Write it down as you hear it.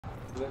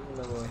Let me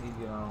know when he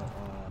get on.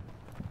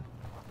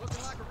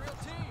 Looking like a real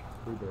team.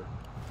 Who there?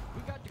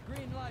 We got the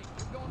green light.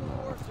 We're going to the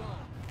war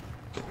zone.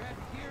 Grab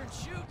your gear and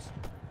shoot.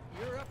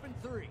 You're up in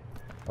 3.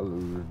 I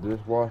lose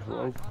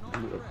dishwasher.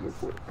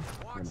 Liquid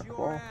in the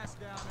car.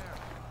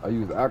 I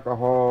use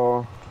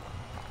alcohol.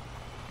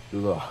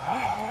 Do the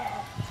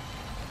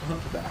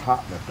that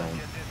hotness on it.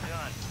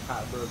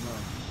 Hot bird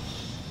man.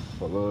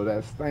 Put a little of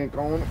that stank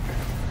on it.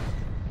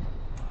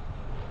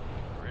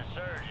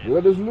 Resurgence.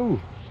 What is new?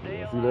 Stay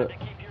See alive that? to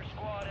keep your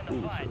squad in the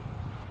Ooh, fight.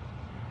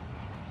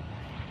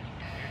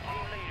 Your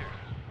team leader.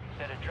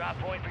 Set a drop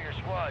point for your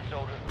squad,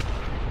 soldier.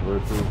 Where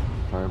to?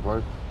 Same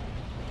place?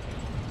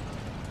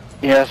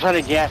 Yeah, let's try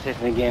the gas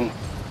station again.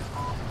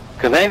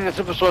 Cause I think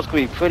the Superstore's gonna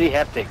be pretty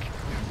hectic.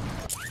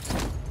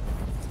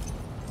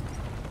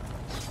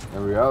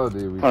 In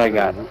reality, we What I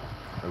got?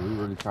 If we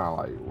really kind of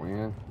like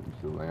win, we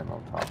should land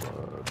on top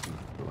of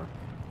Superstore.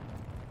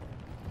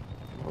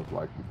 Most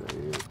likely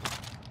the edge.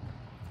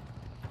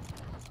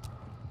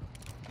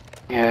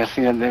 Yeah, I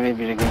see that may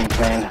be the game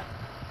plan.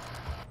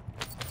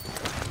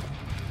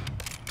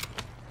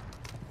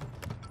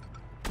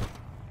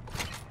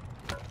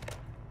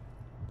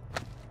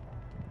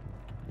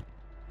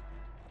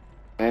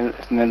 And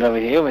then over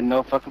here with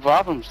no fucking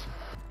problems.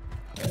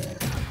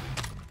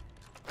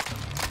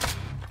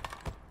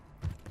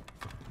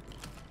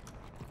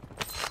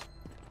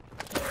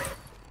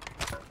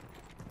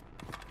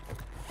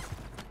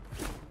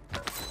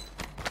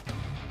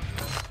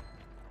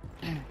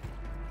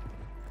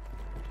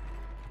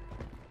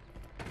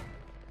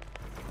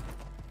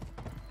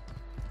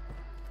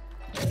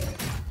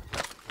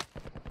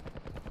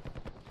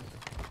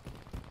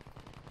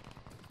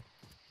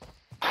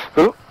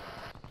 Who?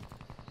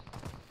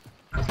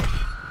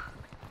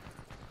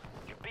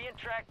 You're being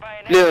tracked by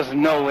an There's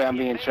enemy. no way I'm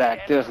being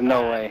tracked. There's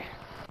no way.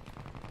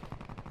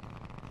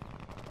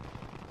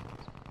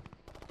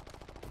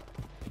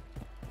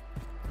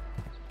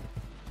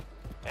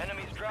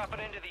 Enemies dropping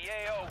into the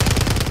AO.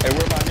 Hey,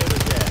 where my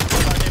neighbors at?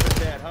 Where my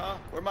neighbors at, huh?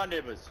 Where my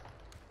neighbors?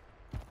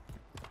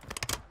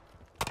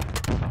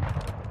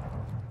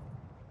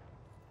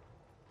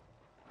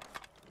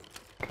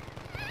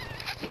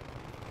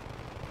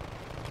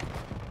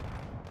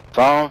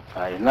 Phone,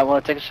 I did not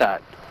want to take a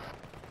shot.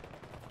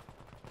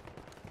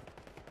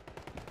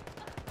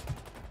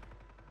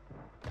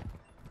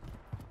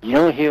 You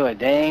don't hear a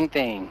dang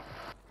thing.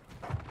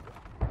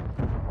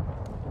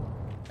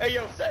 Hey,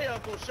 yo, say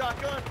Uncle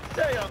Shotgun.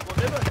 Say Uncle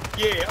Nibba.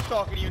 Yeah, I'm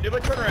talking to you,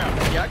 Nibba. Turn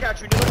around. Yeah, I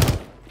got you, Nibba.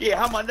 Yeah,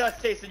 how my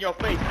nuts taste in your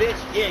face,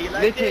 bitch? Yeah, you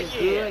like This that? is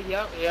good,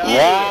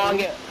 Yeah.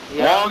 yep.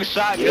 Wrong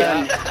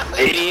shotgun,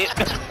 idiot.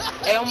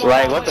 Hey,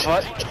 like, what the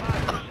fuck?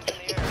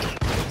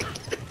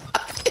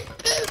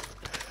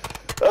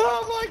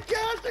 Oh my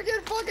gosh, I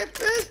get fucking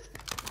pissed.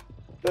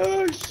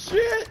 Oh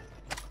shit.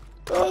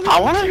 Oh, I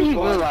wonder if he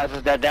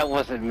realizes that that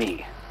wasn't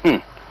me.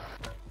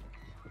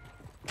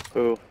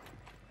 Who?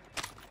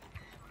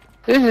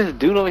 This is this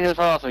dude over here,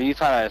 so you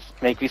trying to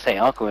make me say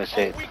uncle and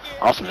shit.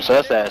 On some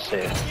sus ass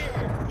shit.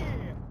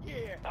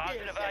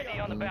 Positive ID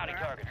on the bounty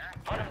target.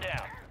 Hunt him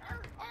down.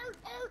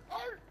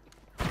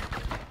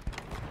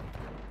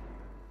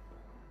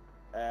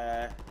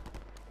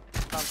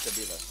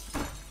 Comfortable.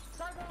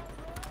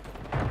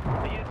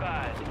 Be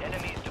advised,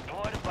 enemies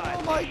deployed a buy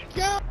Oh my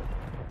god!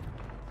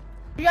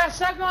 You got a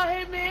shotgun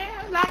here,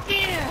 man? Lock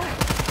in.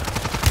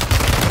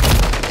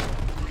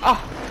 Oh.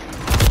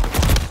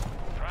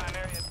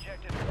 Primary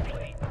objective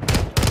complete.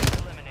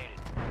 Eliminated.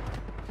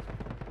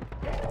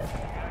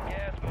 Got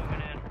gas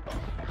moving in.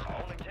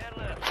 Only 10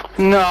 left.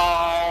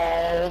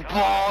 No,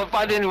 Paul, if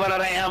I didn't run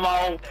out of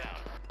ammo.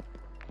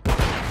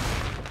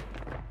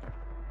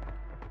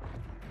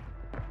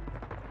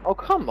 Oh,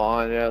 come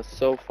on, yeah,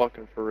 so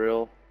fucking for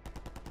real.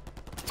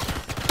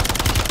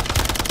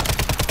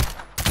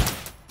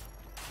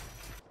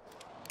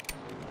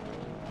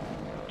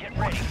 Get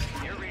ready.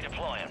 You're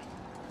redeploying.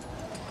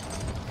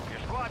 Your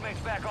squad mate's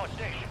back on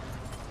station.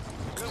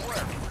 Good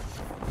work.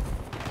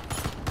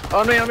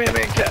 On me,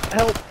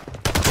 help!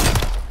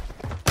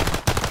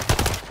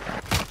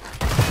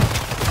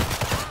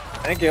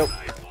 Thank you.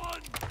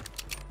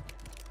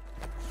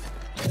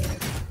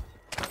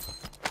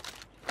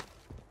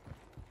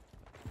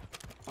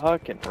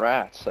 Fucking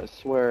rats, I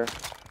swear.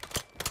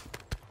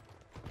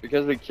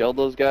 Because we killed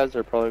those guys,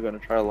 they're probably gonna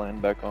try to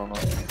land back on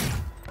us.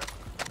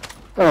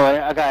 Oh,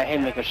 I got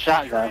him make a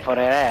shotgun for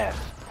that ass.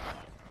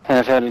 And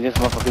I tell you, this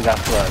motherfucker got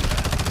flooded.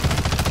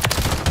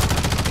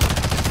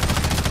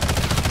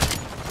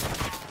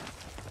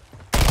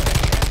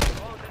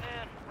 Closing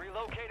in.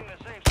 Relocating the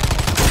safe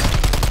zone.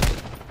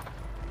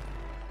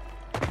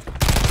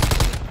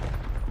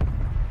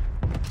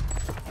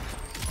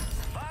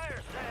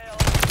 Fire sale.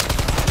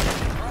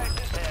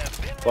 Prices have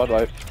been Bud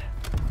Light. reduced.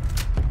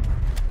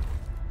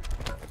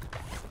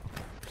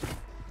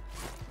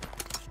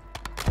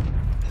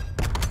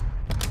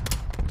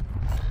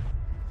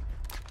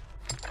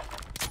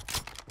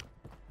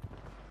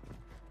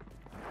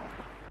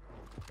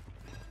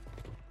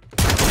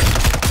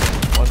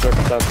 One drop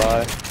that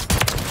by.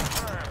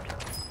 Confirmed.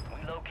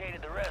 We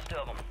located the rest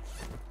of them.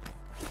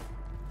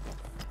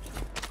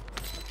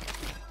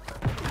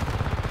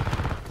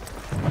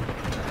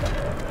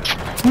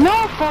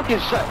 No fucking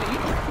shot.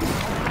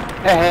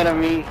 Ahead of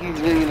me. He's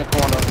really in the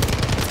corner.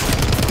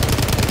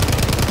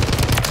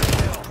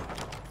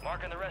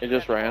 Marking the rest He of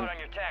just that ran. squad on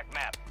your TAC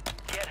map.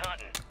 Get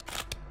hunting.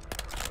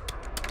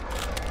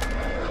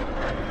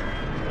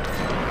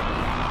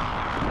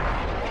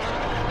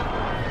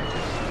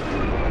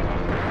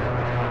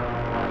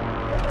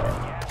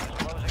 Gas is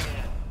closing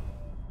in.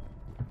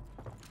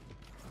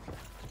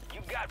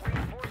 You've got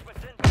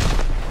reinforcements in.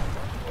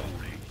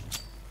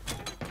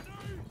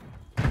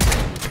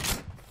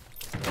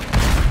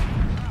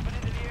 Dropping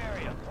into the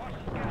area. Watch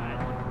the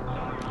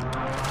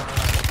skies.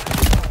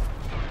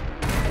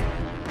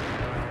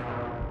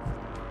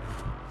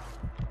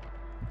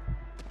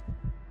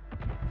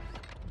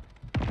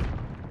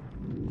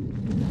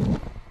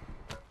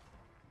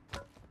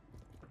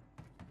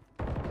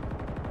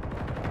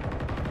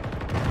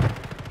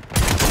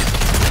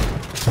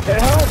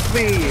 Help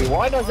me!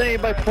 Why doesn't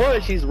anybody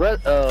push? He's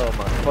red. Oh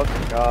my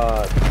fucking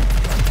god.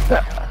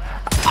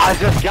 I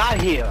just got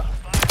here.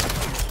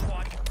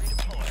 Squad can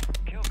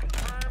redeploy. Kill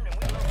confirmed, and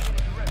we located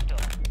the rest of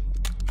them.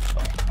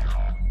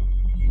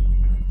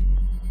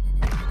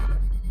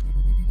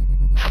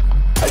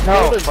 I No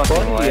killed his fucking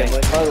buddy, way. and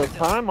like by the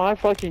time I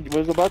fucking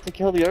was about to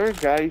kill the other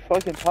guy, he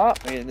fucking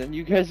popped me, and then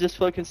you guys just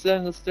fucking sit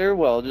in the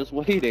stairwell just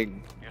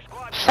waiting. Your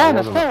squad Shut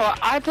the stairwell.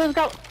 I just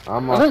got.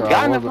 I'm I not just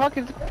got in the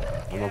wasn't,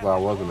 fucking. I'm not I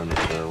wasn't in the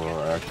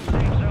stairwell, actually. safe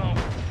zone.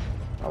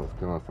 I was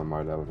killing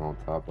somebody that was on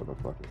top of the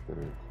fucking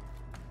stairs.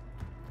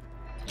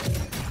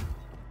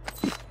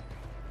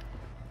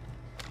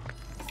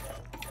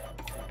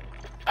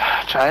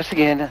 Try this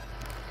again.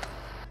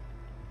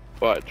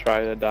 What,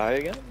 try to die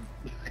again?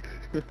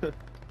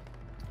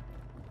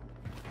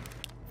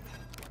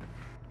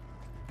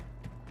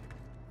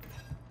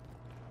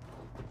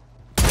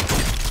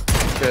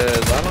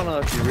 Because I don't know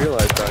if you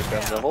realize that,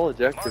 guys, the whole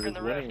objective is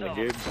winning the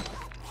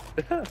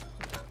game.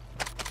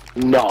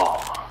 No.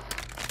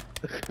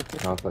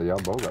 I say y'all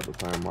both got the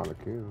same amount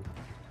of kills.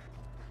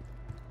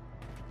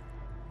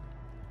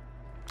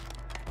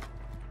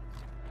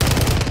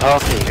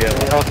 Okay. Yeah,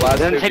 Okay. last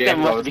Doesn't two take that games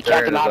I much to was be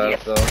carrying Captain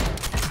his Obvious. ass,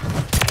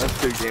 though.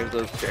 Last 2 games I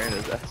was carrying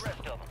his ass. Rest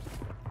of them.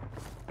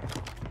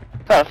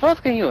 The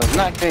first game you was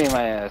not carrying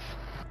my ass.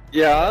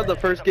 Yeah, the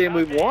first game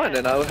we won,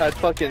 and I had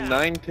fucking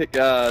 10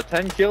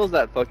 kills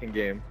that fucking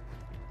game.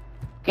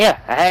 Yeah,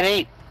 I had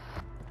 8.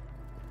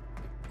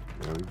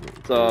 Yeah, we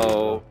getting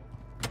So,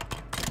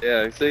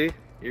 yeah, see?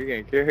 You're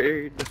getting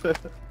carried.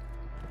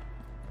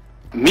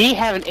 Me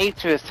having 8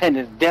 to his 10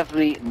 is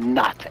definitely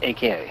not a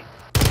carry.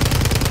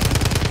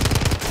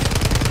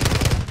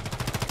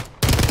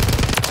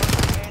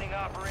 Remaining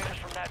operators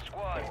from that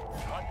squad.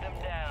 Hunt them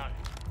down.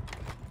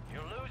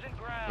 You're losing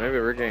ground. Maybe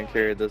we're getting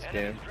carried this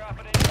Enemies game.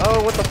 dropping in.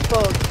 Oh, what the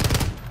fuck?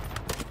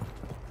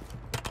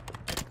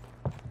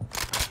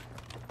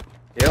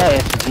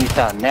 That SG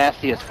sound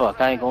nasty as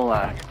fuck, I ain't gonna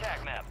lie. Your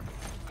TAC map.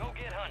 Go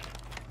get hunting.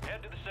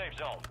 Head to the safe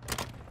zone.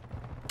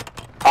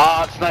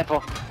 Ah,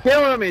 sniper.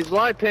 Kill him, he's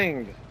live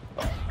pinged.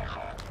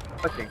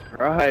 Fucking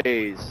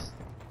Christ.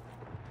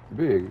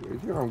 Big,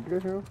 is you don't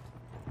get him?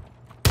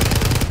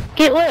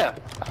 Get where?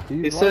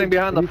 He's sitting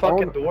behind the he's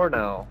fucking on- door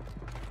now.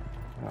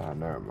 Ah,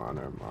 never mind.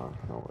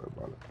 Don't worry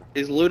about it.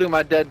 He's looting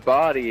my dead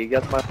body. He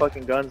gets my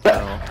fucking guns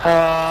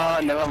now.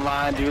 Never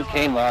mind, dude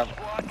came up.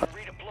 Squad can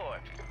redeploy.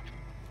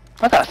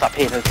 I gotta stop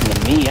paying attention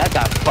to me. I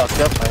got fucked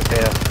up right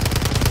there.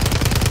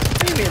 What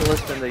do you mean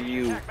listen to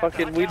you?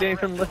 Fucking, we didn't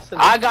even listen.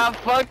 I got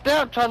fucked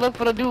up trying to look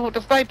for the dude with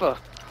the sniper.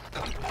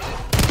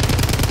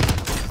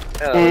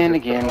 Yeah, And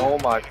just- again. Oh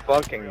my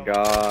fucking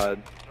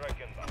god. Strike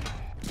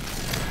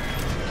inbound.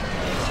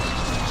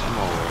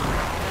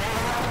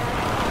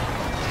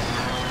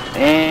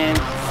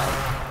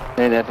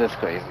 And that is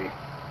crazy. Been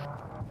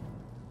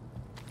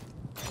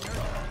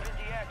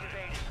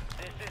deactivated.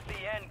 This is the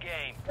end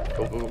game.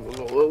 Go, go, go,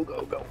 go, go, go,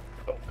 go,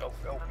 go, go,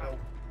 go, go.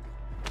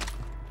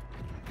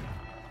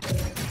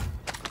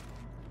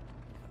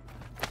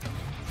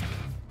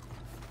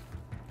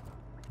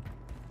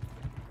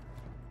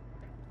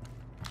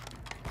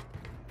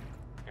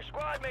 Your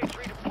squad mates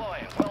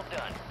redeploying. Well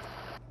done.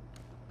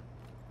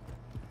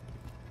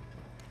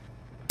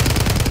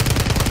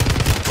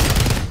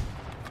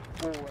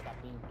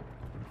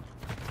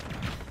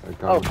 They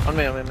Oh, coming. on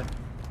me, on me, on me.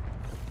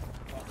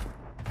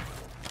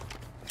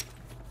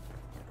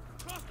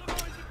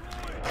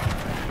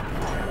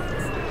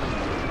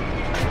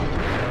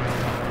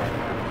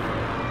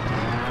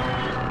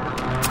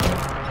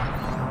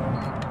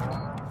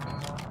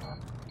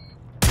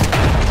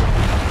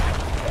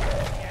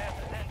 Gas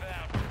is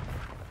inbound.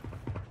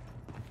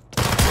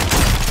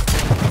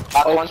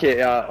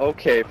 Okay,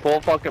 okay,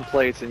 full fucking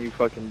plates and you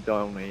fucking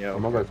done me, yo.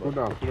 Come on, guys, cool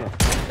down, cool down.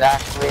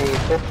 Exactly.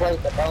 Good play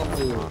above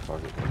me. Ah,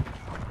 fuck it.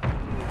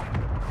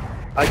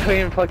 I couldn't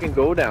even fucking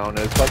go down.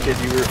 It was fucking,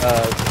 you were,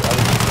 I was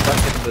stuck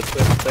in the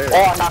twin stairs.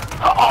 Oh, no.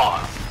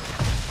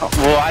 Oh.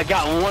 Well, I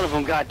got one of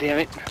them,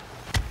 goddammit.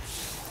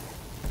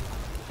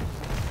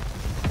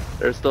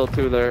 There's still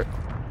 2 there.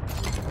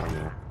 Oh,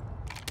 yeah.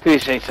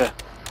 Appreciate you.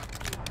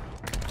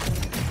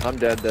 I'm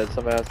dead.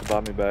 Somebody has to buy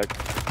me back.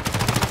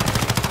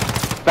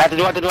 Back to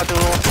the door.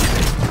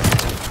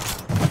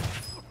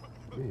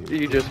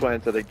 You just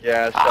went to the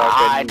gas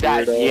I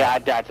shotgun. died. Yeah, I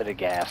died to the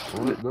gas.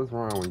 Let's run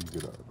when you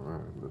get out.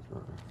 Alright, let's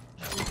run.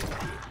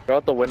 Go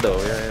out the window.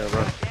 Yeah,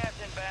 run.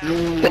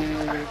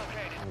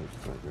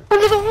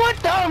 What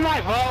the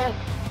my bro?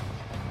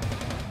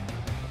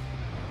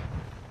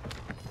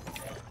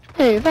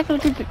 Hey, is that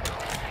gonna do the...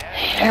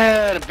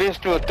 Yeah, the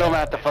bitch threw a thumb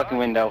out the fucking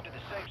window.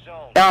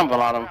 Down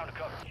on him.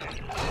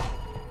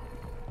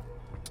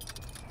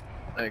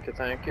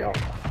 Thank you.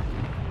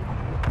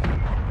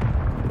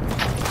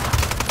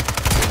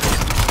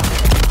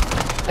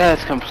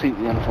 That's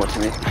completely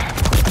unfortunate.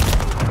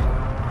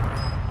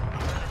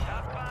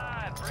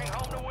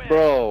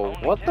 Bro,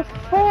 what the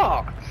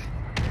fuck?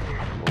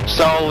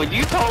 So when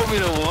you told me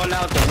to run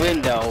out the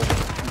window,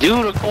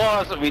 dude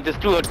across from me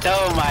just threw a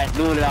thermite,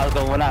 knew that I was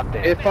going out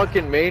there. It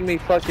fucking made me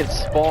fucking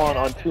spawn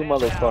on 2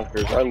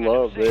 motherfuckers. I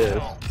love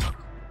this.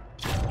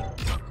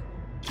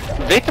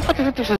 They the fuck is this?